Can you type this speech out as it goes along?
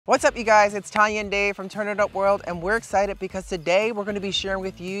What's up, you guys? It's Tanya and Dave from Turn It Up World, and we're excited because today we're going to be sharing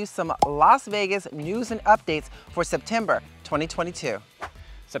with you some Las Vegas news and updates for September 2022.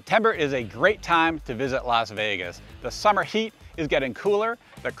 September is a great time to visit Las Vegas. The summer heat is getting cooler,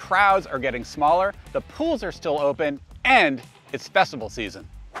 the crowds are getting smaller, the pools are still open, and it's festival season.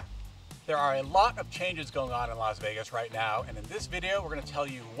 There are a lot of changes going on in Las Vegas right now, and in this video, we're going to tell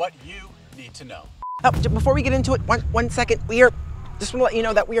you what you need to know. Oh, before we get into it, one second, just want to let you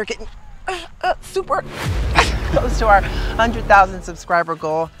know that we are getting super close to our 100,000 subscriber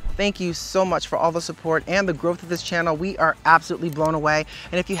goal. Thank you so much for all the support and the growth of this channel. We are absolutely blown away.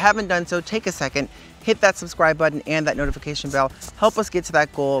 And if you haven't done so, take a second, hit that subscribe button and that notification bell. Help us get to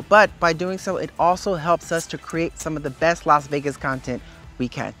that goal. But by doing so, it also helps us to create some of the best Las Vegas content we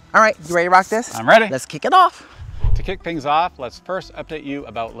can. All right, you ready to rock this? I'm ready. Let's kick it off. To kick things off, let's first update you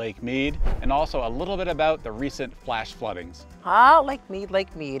about Lake Mead and also a little bit about the recent flash floodings. Lake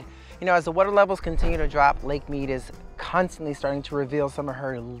Mead. You know, as the water levels continue to drop, Lake Mead is constantly starting to reveal some of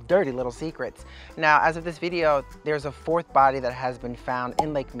her dirty little secrets. Now, as of this video, there's a fourth body that has been found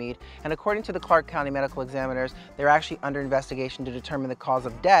in Lake Mead, and according to the Clark County medical examiners, they're actually under investigation to determine the cause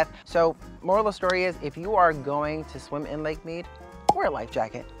of death. So, moral of the story is, if you are going to swim in Lake Mead, wear a life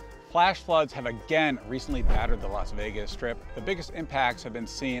jacket. Flash floods have again recently battered the Las Vegas Strip. The biggest impacts have been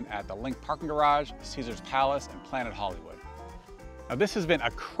seen at the Link Parking Garage, Caesars Palace, and Planet Hollywood. Now, this has been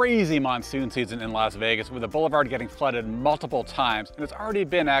a crazy monsoon season in Las Vegas, with the boulevard getting flooded multiple times, and it's already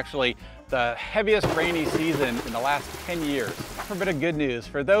been actually the heaviest rainy season in the last 10 years. For a bit of good news,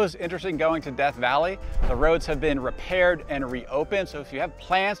 for those interested in going to Death Valley, the roads have been repaired and reopened, so if you have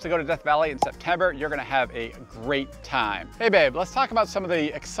plans to go to Death Valley in September, you're gonna have a great time. Hey babe, let's talk about some of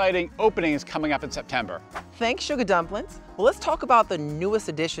the exciting openings coming up in September. Thanks, Sugar Dumplings. Well, let's talk about the newest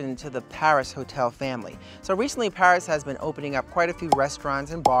addition to the Paris hotel family. So recently, Paris has been opening up quite a few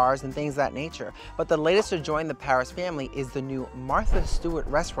restaurants and bars and things of that nature. But the latest to join the Paris family is the new Martha Stewart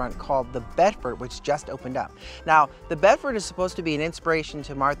restaurant called the Bedford, which just opened up. Now, the Bedford is supposed to be an inspiration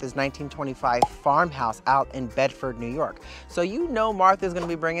to Martha's 1925 farmhouse out in Bedford, New York. So you know Martha's gonna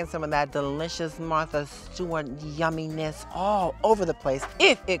be bringing some of that delicious Martha Stewart yumminess all over the place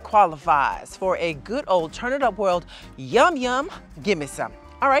if it qualifies for a good old Turn It Up World yum yum, give me some.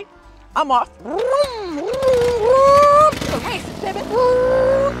 All right, I'm off.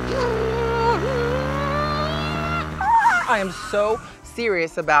 I am so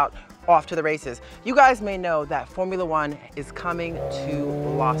serious about off to the races. You guys may know that Formula One is coming to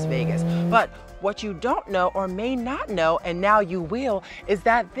Las Vegas, but what you don't know or may not know, and now you will, is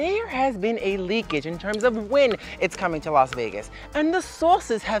that there has been a leakage in terms of when it's coming to Las Vegas. And the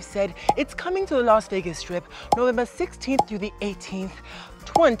sources have said it's coming to the Las Vegas Strip November 16th through the 18th,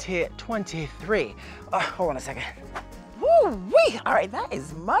 2023. Hold on a second. Woo-wee! All right, that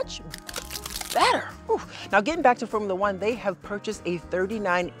is much better. Whew. Now, getting back to Formula One, they have purchased a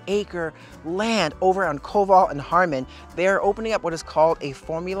 39-acre land over on Koval and Harmon. They're opening up what is called a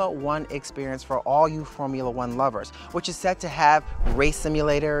Formula One experience for all you Formula One lovers, which is set to have race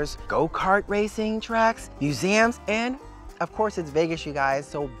simulators, go-kart racing tracks, museums, and of course, it's Vegas, you guys,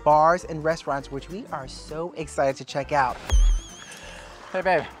 so bars and restaurants, which we are so excited to check out. Hey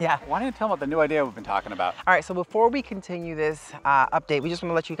babe, yeah. Why don't you tell them about the new idea we've been talking about? All right, so before we continue this update, we just want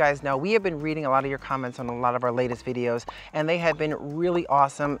to let you guys know we have been reading a lot of your comments on a lot of our latest videos, and they have been really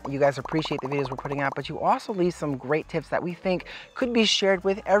awesome. You guys appreciate the videos we're putting out, but you also leave some great tips that we think could be shared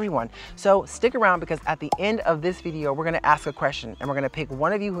with everyone. So stick around, because at the end of this video, we're going to ask a question, and we're going to pick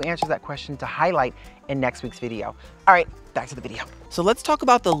one of you who answers that question to highlight in next week's video. All right, back to the video. So let's talk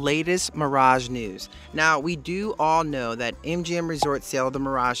about the latest Mirage news. Now, we do all know that MGM Resort's sale of the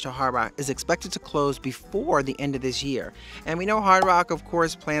Mirage to Hard Rock is expected to close before the end of this year. And we know Hard Rock, of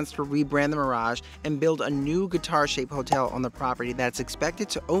course, plans to rebrand the Mirage and build a new guitar-shaped hotel on the property that's expected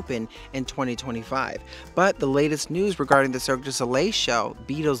to open in 2025. But the latest news regarding the Cirque du Soleil show,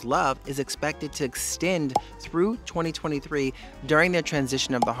 Beatles Love, is expected to extend through 2023 during their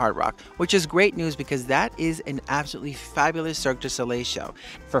transition of the Hard Rock, which is great news because that is an absolutely fabulous Cirque du Soleil show.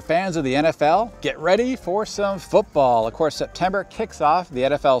 For fans of the NFL, get ready for some football. Of course, September kicks off the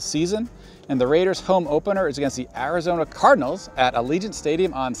NFL season, and the Raiders' home opener is against the Arizona Cardinals at Allegiant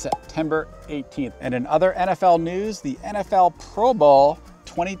Stadium on September 18th. And in other NFL news, the NFL Pro Bowl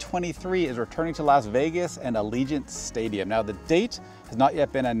 2023 is returning to Las Vegas and Allegiant Stadium. Now, the date has not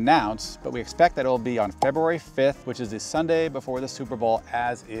yet been announced, but we expect that it will be on February 5th, which is the Sunday before the Super Bowl,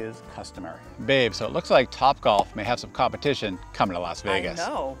 as is customary. Babe, so it looks like Topgolf may have some competition coming to Las Vegas.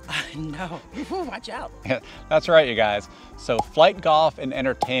 I know. Watch out. Yeah, that's right, you guys. So Flight Golf and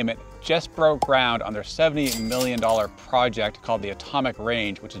Entertainment just broke ground on their $70 million project called the Atomic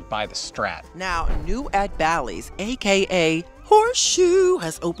Range, which is by the Strat. Now, new at Bally's, aka Horseshoe,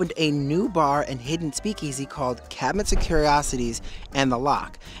 has opened a new bar and hidden speakeasy called Cabinets of Curiosities and The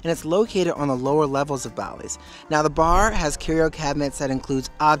Lock, and it's located on the lower levels of Bally's. Now, the bar has curio cabinets that includes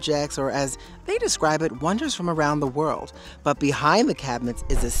objects, or as they describe it, wonders from around the world. But behind the cabinets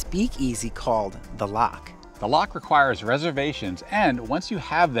is a speakeasy called The Lock. The Lock requires reservations, and once you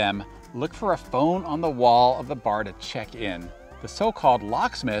have them, look for a phone on the wall of the bar to check in. The so-called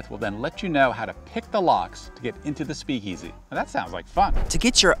locksmith will then let you know how to pick the locks to get into the speakeasy. Now that sounds like fun. To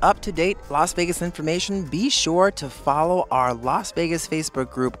get your up-to-date Las Vegas information, be sure to follow our Las Vegas Facebook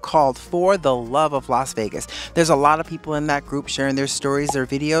group called For the Love of Las Vegas. There's a lot of people in that group sharing their stories, their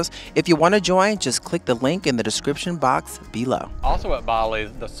videos. If you want to join, just click the link in the description box below. Also at Bally,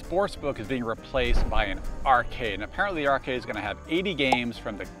 the Sportsbook is being replaced by an arcade. And apparently the arcade is going to have 80 games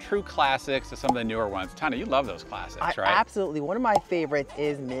from the true classics to some of the newer ones. Tanya, you love those classics, right? Absolutely. One of my favorites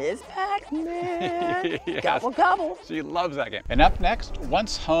is Ms. Pac-Man. Yes. Gobble, gobble. She loves that game. And up next,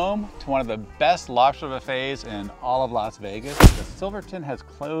 once home to one of the best lobster buffets in all of Las Vegas, the Silverton has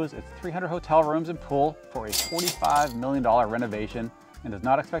closed its 300 hotel rooms and pool for a $45 million renovation and does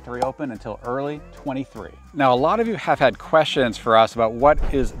not expect to reopen until early 23. Now, a lot of you have had questions for us about what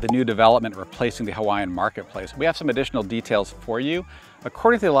is the new development replacing the Hawaiian marketplace. We have some additional details for you.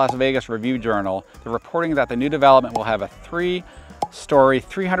 According to the Las Vegas Review-Journal, they're reporting that the new development will have a 3-story,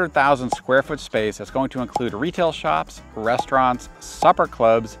 300,000 square foot space that's going to include retail shops, restaurants, supper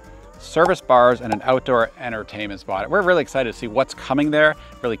clubs, service bars, and an outdoor entertainment spot. We're really excited to see what's coming there,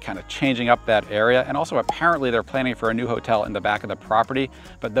 really kind of changing up that area. And also apparently they're planning for a new hotel in the back of the property,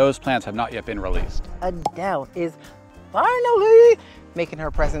 but those plans have not yet been released. Adele is finally making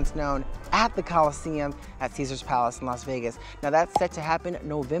her presence known at the Coliseum at Caesars Palace in Las Vegas. Now that's set to happen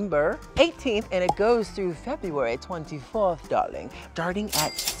November 18th and it goes through February 24th, darling, starting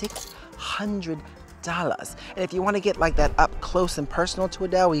at $600. And if you want to get like that up close and personal to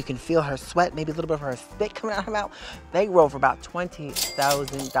Adele, where you can feel her sweat, maybe a little bit of her spit coming out of her mouth, they roll for about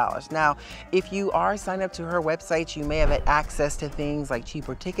 $20,000. Now, if you are signed up to her website, you may have had access to things like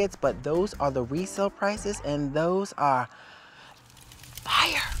cheaper tickets, but those are the resale prices and those are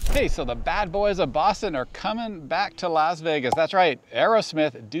fire. Hey, so the bad boys of Boston are coming back to Las Vegas. That's right,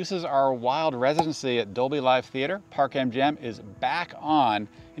 Aerosmith Deuces Are Wild residency at Dolby Live Theater, Park MGM, is back on.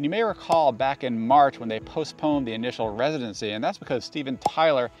 And you may recall back in March when they postponed the initial residency, and that's because Steven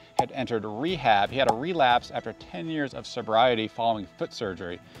Tyler had entered rehab. He had a relapse after 10 years of sobriety following foot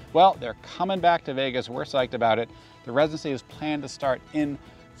surgery. Well, they're coming back to Vegas. We're psyched about it. The residency is planned to start in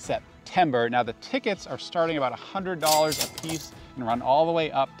September. Now the tickets are starting about $100 a piece and run all the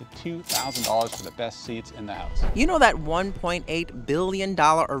way up to $2,000 for the best seats in the house. You know that $1.8 billion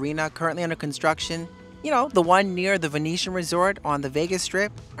arena currently under construction? You know, the one near the Venetian Resort on the Vegas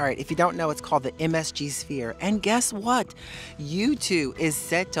Strip? All right, if you don't know, it's called the MSG Sphere. And guess what? U2 is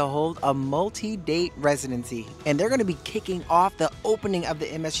set to hold a multi-date residency. And they're going to be kicking off the opening of the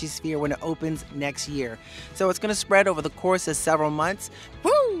MSG Sphere when it opens next year. So it's going to spread over the course of several months.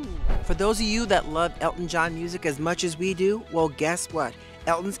 Woo! For those of you that love Elton John music as much as we do, well, guess what?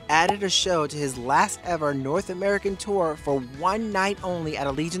 Elton's added a show to his last ever North American tour for one night only at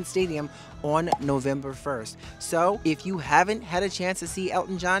Allegiant Stadium on November 1st. So if you haven't had a chance to see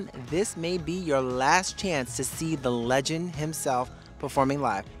Elton John, this may be your last chance to see the legend himself performing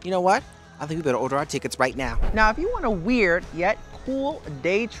live. You know what? I think we better order our tickets right now. Now, if you want a weird yet cool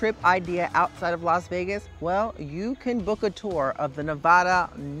day trip idea outside of Las Vegas, well, you can book a tour of the Nevada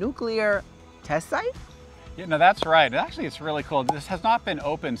nuclear test site. Yeah, no, that's right. Actually, it's really cool. This has not been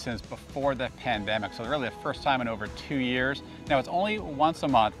open since before the pandemic, so really the first time in over 2 years. Now, it's only once a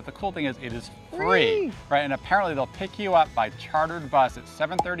month, but the cool thing is it is free, right? And apparently they'll pick you up by chartered bus at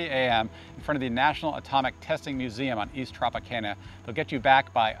 7:30 a.m. in front of the National Atomic Testing Museum on East Tropicana. They'll get you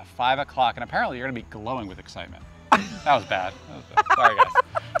back by 5 o'clock, and apparently you're going to be glowing with excitement. That was bad. Sorry,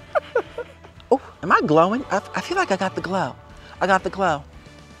 guys. Oh, am I glowing? I feel like I got the glow. I got the glow.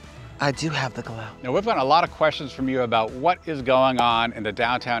 I do have the glow. Now, we've gotten a lot of questions from you about what is going on in the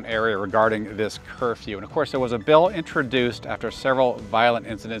downtown area regarding this curfew. And of course, there was a bill introduced after several violent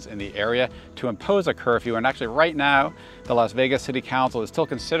incidents in the area to impose a curfew. And actually right now, the Las Vegas City Council is still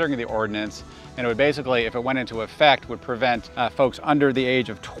considering the ordinance. And it would basically, if it went into effect, would prevent folks under the age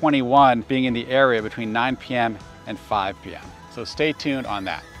of 21 being in the area between 9 p.m. and 5 p.m. So stay tuned on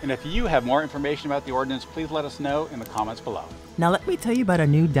that. And if you have more information about the ordinance, please let us know in the comments below. Now let me tell you about a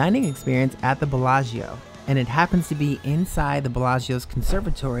new dining experience at the Bellagio, and it happens to be inside the Bellagio's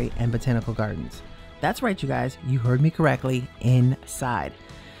Conservatory and Botanical Gardens. That's right, you guys, you heard me correctly, inside.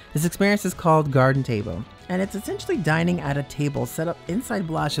 This experience is called Garden Table, and it's essentially dining at a table set up inside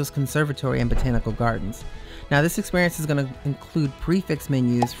Bellagio's Conservatory and Botanical Gardens. Now this experience is going to include prefix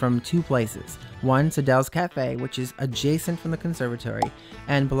menus from two places. One, Adele's Cafe, which is adjacent from the conservatory,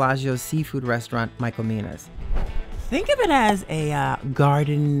 and Bellagio's seafood restaurant, Michael Mina's. Think of it as a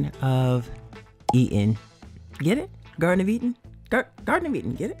garden of Eden. Get it? Garden of Eden? Garden of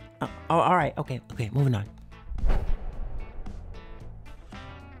Eden, get it? Oh, all right, okay, moving on.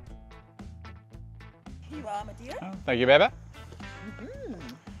 Here you are, my dear. Oh, thank you, baby.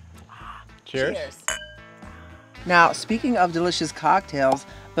 Cheers. Cheers. Now, speaking of delicious cocktails,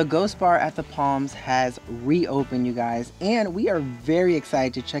 the Ghost Bar at the Palms has reopened, you guys, and we are very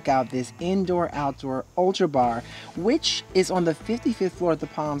excited to check out this indoor-outdoor ultra bar, which is on the 55th floor at the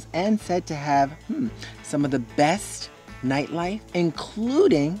Palms and said to have some of the best nightlife,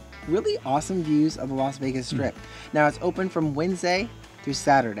 including really awesome views of the Las Vegas Strip. Now, it's open from Wednesday through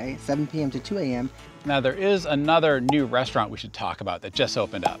Saturday, 7 p.m. to 2 a.m. Now there is another new restaurant we should talk about that just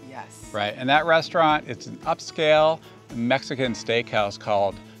opened up. Yes. Right, and that restaurant, it's an upscale Mexican steakhouse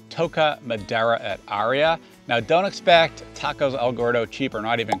called Toca Madera at ARIA. Now don't expect tacos El Gordo cheap or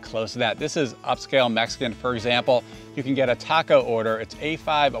not even close to that. This is upscale Mexican. For example, you can get a taco order. It's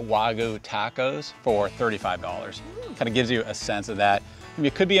A5 Wagyu tacos for $35. Kind of gives you a sense of that. I mean,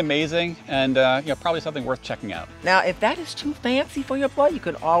 it could be amazing and probably something worth checking out. Now, if that is too fancy for your blood, you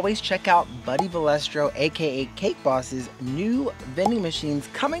can always check out Buddy Valestro, aka Cake Boss's new vending machines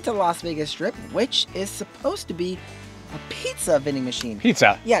coming to Las Vegas Strip, which is supposed to be a pizza vending machine.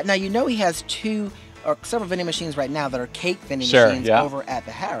 Pizza? Yeah, now you know he has several vending machines right now that are cake vending Sure, machines yeah. over at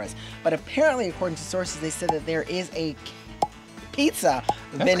the Harrah's. But apparently, according to sources, they said that there is a pizza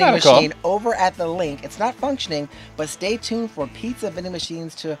vending machine over at the link. It's not functioning, but stay tuned for pizza vending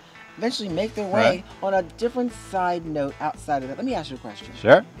machines to eventually make their way on a different side note outside of it. Let me ask you a question.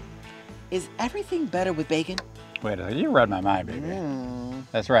 Sure. Is everything better with bacon? Wait a minute, you read my mind, baby.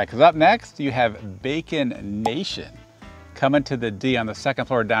 That's right, because up next you have Bacon Nation coming to the D on the second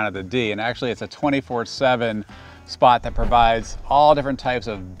floor down at the D. And actually it's a 24/7 spot that provides all different types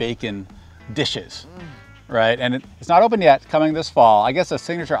of bacon dishes. Right, and it's not open yet, coming this fall. I guess the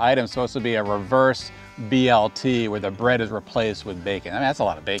signature item is supposed to be a reverse BLT where the bread is replaced with bacon. I mean, that's a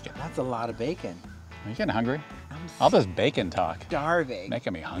lot of bacon. That's a lot of bacon. Are you getting hungry? All this bacon talk. Starving.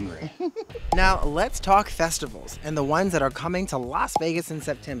 Making me hungry. Now, let's talk festivals and the ones that are coming to Las Vegas in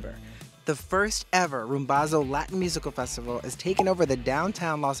September. The first ever Rumbazo Latin Musical Festival is taking over the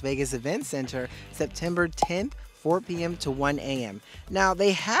downtown Las Vegas Event Center September 10th, 4 p.m. to 1 a.m. Now,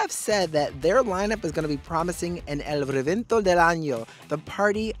 they have said that their lineup is going to be promising an El Revento del Año, the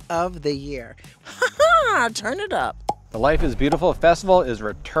party of the year. Turn it up. The Life is Beautiful Festival is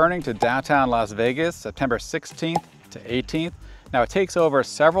returning to downtown Las Vegas September 16th to 18th. Now, it takes over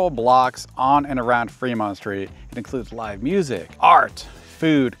several blocks on and around Fremont Street. It includes live music, art,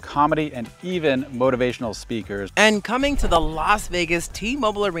 food, comedy, and even motivational speakers. And coming to the Las Vegas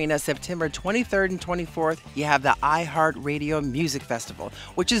T-Mobile Arena September 23rd and 24th, you have the iHeart Radio Music Festival,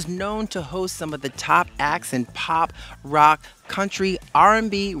 which is known to host some of the top acts in pop, rock, country,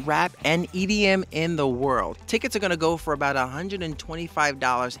 R&B, rap, and EDM in the world. Tickets are going to go for about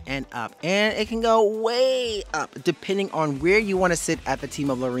 $125 and up, and it can go way up depending on where you want to sit at the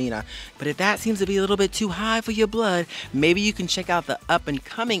T-Mobile Arena. But if that seems to be a little bit too high for your blood, maybe you can check out the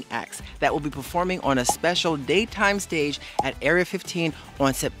up-and-coming acts that will be performing on a special daytime stage at Area 15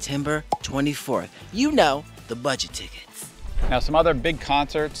 on September 24th. You know, the budget tickets. Now, some other big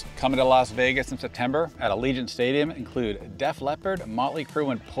concerts coming to Las Vegas in September at Allegiant Stadium include Def Leppard, Motley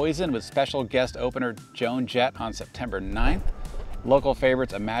Crue, and Poison with special guest opener Joan Jett on September 9th. Local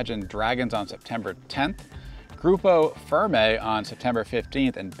favorites Imagine Dragons on September 10th. Grupo Firme on September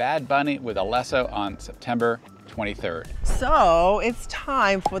 15th, and Bad Bunny with Alesso on September 23rd. So it's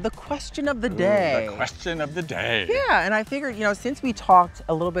time for the question of the day. The question of the day. Yeah, and I figured, since we talked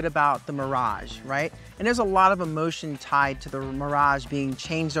a little bit about the Mirage, right? And there's a lot of emotion tied to the Mirage being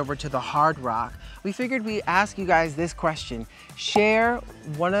changed over to the Hard Rock. We figured we'd ask you guys this question. Share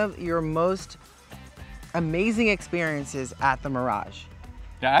one of your most amazing experiences at the Mirage.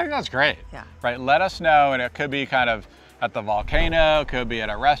 Yeah, I think that's great. Yeah. Right, let us know, and it could be kind of at the volcano, could be at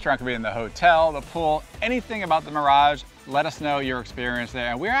a restaurant, could be in the hotel, the pool, anything about the Mirage. Let us know your experience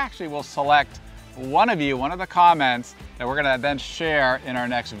there. And we actually will select one of the comments that we're gonna then share in our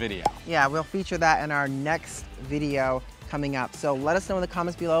next video. Yeah, we'll feature that in our next video coming up. So let us know in the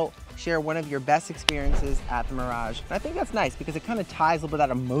comments below. Share one of your best experiences at the Mirage. And I think that's nice because it kind of ties a little bit of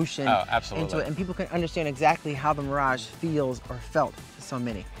that emotion into it, and people can understand exactly how the Mirage feels or felt for so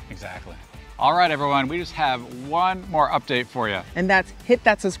many. Exactly. All right, everyone, we just have one more update for you. And that's hit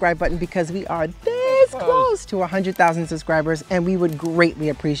that subscribe button because we are this close to 100,000 subscribers, and we would greatly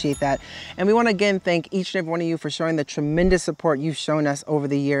appreciate that. And we want to again thank each and every one of you for showing the tremendous support you've shown us over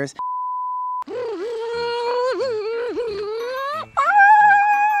the years.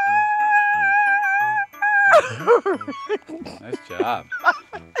 Nice job.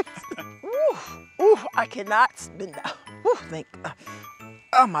 Ooh, I cannot spin that. Ooh,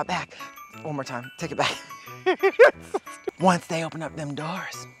 oh, my back. One more time, take it back. Once they open up them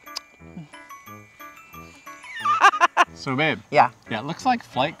doors. So babe. Yeah. Yeah, it looks like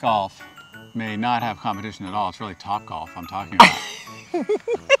flight golf may not have competition at all. It's really Top Golf I'm talking about.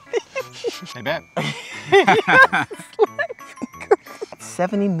 Hey babe.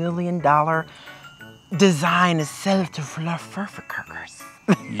 $70 million design is sold to furfurkers.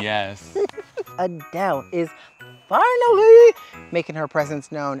 Yes. Adele is finally making her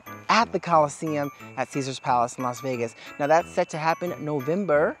presence known at the Coliseum at Caesar's Palace in Las Vegas. Now that's set to happen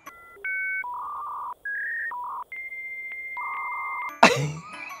November.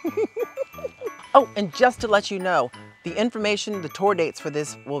 Oh, and just to let you know, the information, the tour dates for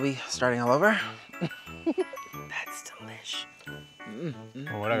this will be starting all over. That's delish.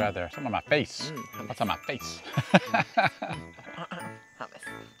 Oh, what I got there? Something on my face. What's on my face?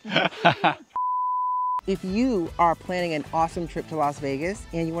 Hummus. If you are planning an awesome trip to Las Vegas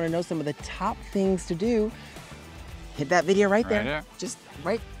and you want to know some of the top things to do, hit that video right there. There. Just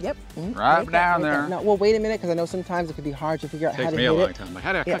right, yep. Right down there. No, well, wait a minute, because I know sometimes it could be hard to figure out how to hit it. Takes me a long time. Like,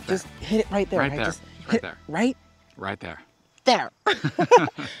 how do I click just hit it right there. Right there. Just Right there. Right? Right there. There. All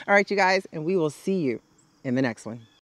right, you guys, and we will see you in the next one.